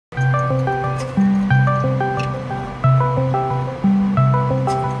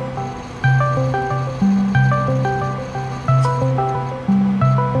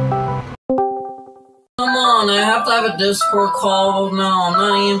have a Discord call? No, I'm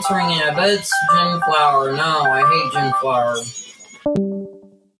not answering it. I bet it's Genflower. No, I hate Genflower.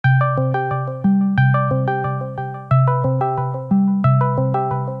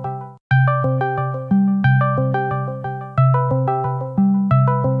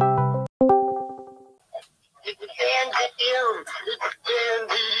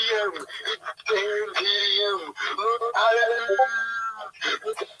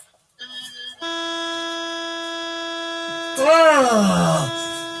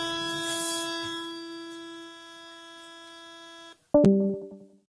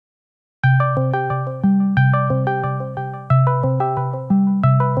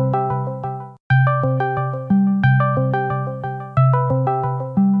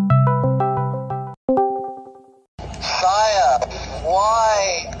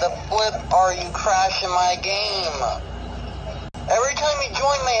 Why the flip are you crashing my game? Every time you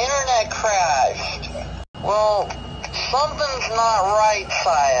join, my internet crashed. Well, something's not right,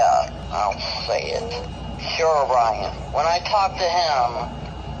 Saya. I'll say it. Sure, Ryan. When I talk to him,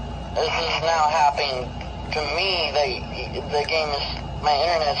 this is now happening to me. The game is, my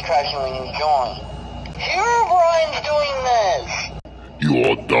internet's crashing when you join. Sure, Brian's doing this. You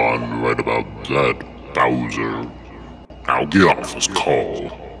are done right about that, Bowser. Now get off this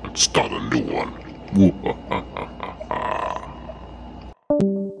call and start a new one.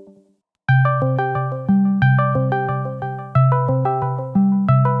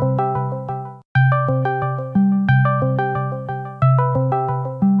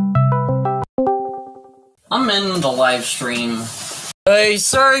 I'm in the live stream. Hey,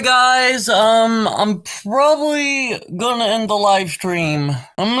 sorry guys, I'm probably gonna end the live stream.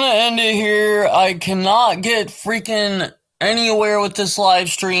 I'm gonna end it here. I cannot get freaking anywhere with this live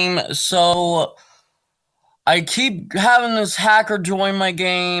stream, so I keep having this hacker join my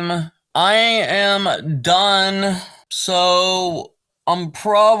game. I am done, so I'm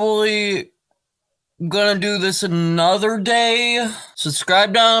probably gonna do this another day.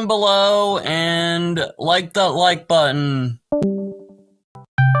 Subscribe down below and like that like button.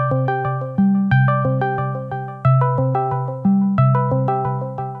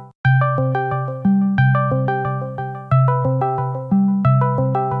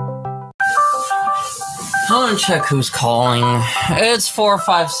 I'm gonna check who's calling. It's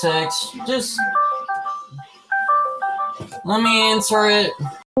 456. Just let me answer it.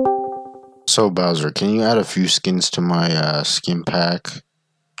 So Bowser, can you add a few skins to my skin pack?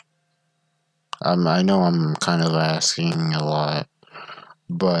 I know I'm kind of asking a lot,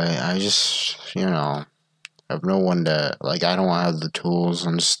 but I just, you know, have no one to, like, I don't have the tools.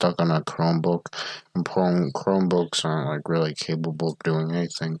 I'm just stuck on a Chromebook, and Chromebooks aren't, like, really capable of doing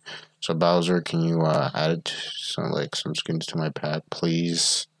anything. So Bowser, can you add some skins to my pack,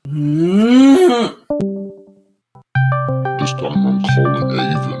 please? This time I'm calling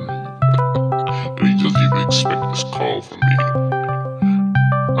Avin. And he doesn't even expect this call from me.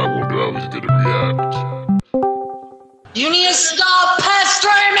 I wonder how he's gonna react. You need to stop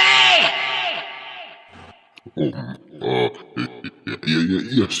pestering me!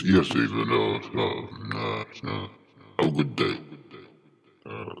 Yes, Avin, have a good day.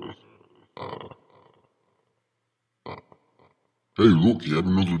 Hey, look, you have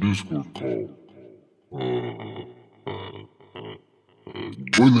another Discord call.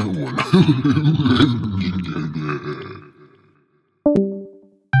 Join that one.